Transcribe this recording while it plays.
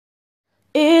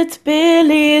It's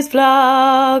Billie's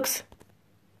Vlogs.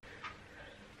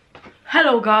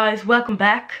 Hello guys, welcome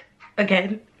back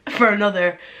again for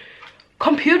another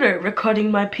computer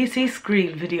recording my PC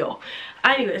screen video.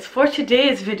 Anyways, for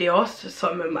today's video,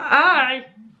 something in my eye.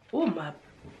 Oh, my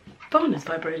phone is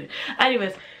vibrating.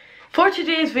 Anyways, for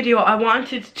today's video I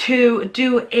wanted to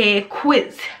do a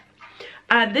quiz.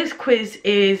 And this quiz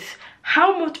is,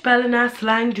 how much Ballina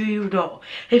slang do you know?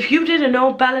 If you didn't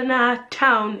know, Ballina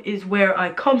town is where I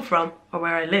come from, or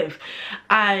where I live.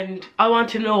 And I want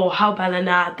to know how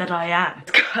Ballina that I am.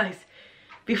 Guys,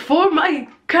 before my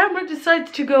camera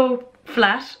decides to go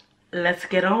flat, let's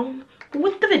get on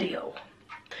with the video.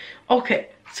 Okay,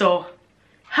 so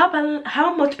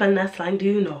how much Ballina slang do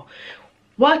you know?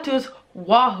 What does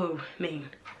wahoo mean?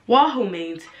 Wahoo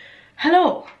means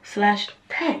hello /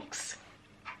 thanks.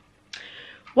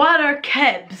 What are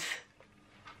kebs?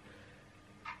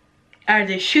 Are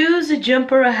they shoes, a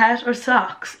jumper, a hat, or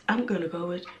socks? I'm gonna go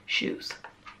with shoes.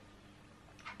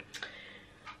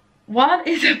 What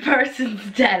is a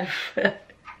person's delf?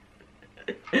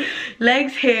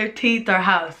 Legs, hair, teeth, or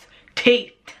house?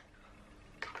 Teeth.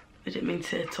 I didn't mean to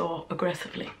say it so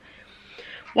aggressively.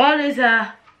 What is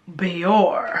a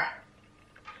Bior?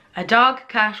 A dog,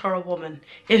 cat, or a woman?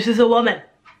 It is a woman.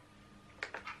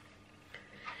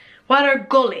 What are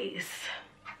gullies?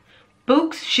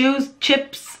 Boots, shoes,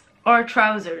 chips, or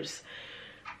trousers?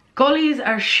 Gullies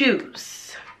are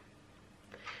shoes.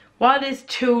 What is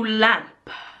to lamp?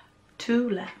 To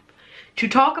lamp. To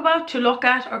talk about, to look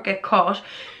at, or get caught.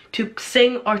 To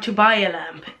sing or to buy a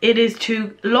lamp. It is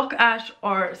to look at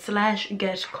or /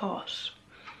 get caught.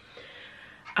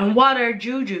 And what are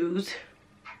jujus?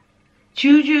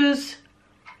 Jujus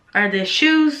are the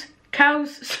shoes,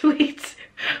 cows, sweets,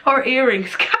 or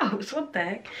earrings. Cows, what the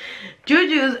heck?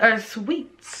 Jujus are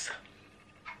sweets.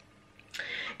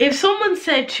 If someone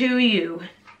said to you,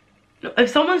 if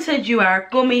someone said you are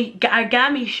a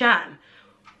gammy sham,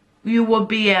 you would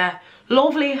be a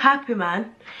lovely happy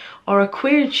man or a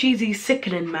queer cheesy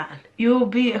sickening man. You will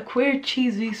be a queer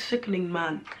cheesy sickening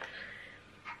man.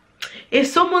 If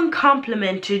someone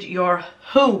complimented your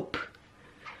hoop,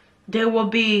 they will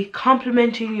be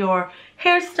complimenting your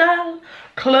hairstyle,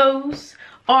 clothes,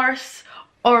 arse,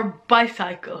 or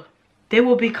bicycle. They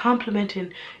will be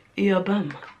complimenting your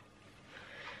bum.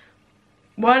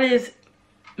 What is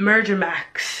Merger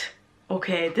Max?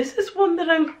 Okay, this is one that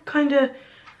I'm kind of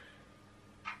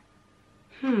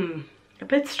a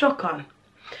bit stuck on.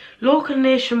 Local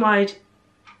nationwide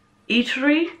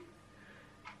eatery,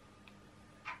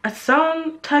 a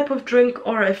song, type of drink,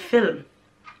 or a film.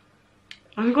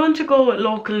 I'm going to go with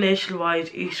local nationwide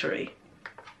eatery.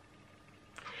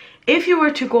 If you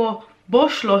were to go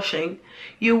bush lushing,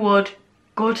 you would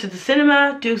go to the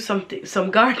cinema, do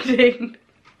some gardening,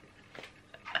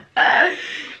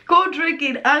 go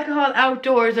drinking alcohol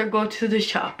outdoors, or go to the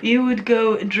shop. You would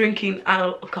go drinking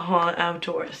alcohol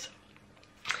outdoors.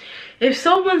 If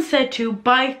someone said to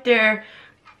bite their,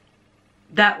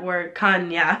 that word,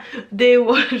 kanya, they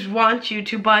would want you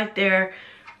to bite their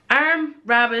arm,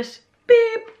 rabbit,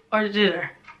 beep, or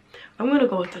dinner. I'm gonna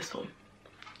go with this one.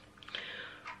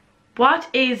 What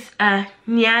is a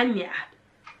nyanya?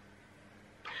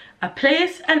 A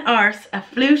place, an arse, a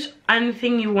flute,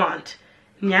 anything you want.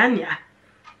 Nyanya.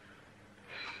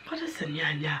 What is a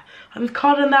nyanya? I'm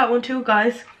caught on that one too,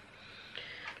 guys.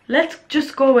 Let's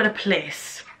just go with a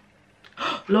place.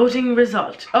 Loading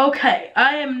result. Okay,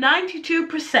 I am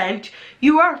 92%.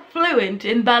 You are fluent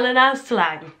in Ballina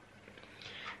slang.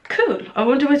 Cool. I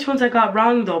wonder which ones I got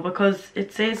wrong though, because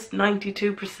it says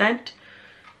 92%.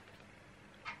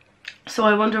 So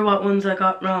I wonder what ones I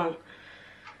got wrong.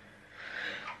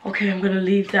 Okay, I'm gonna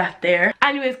leave that there.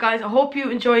 Anyways guys, I hope you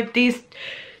enjoyed these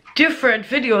different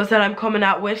videos that I'm coming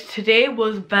out with. Today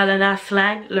was Ballina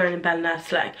slang, learning Ballina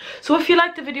slang. So if you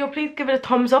liked the video, please give it a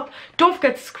thumbs up. Don't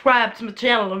forget to subscribe to my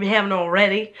channel if you haven't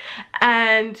already.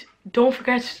 And don't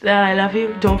forget that I love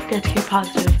you. Don't forget to keep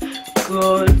positive.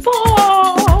 Goodbye.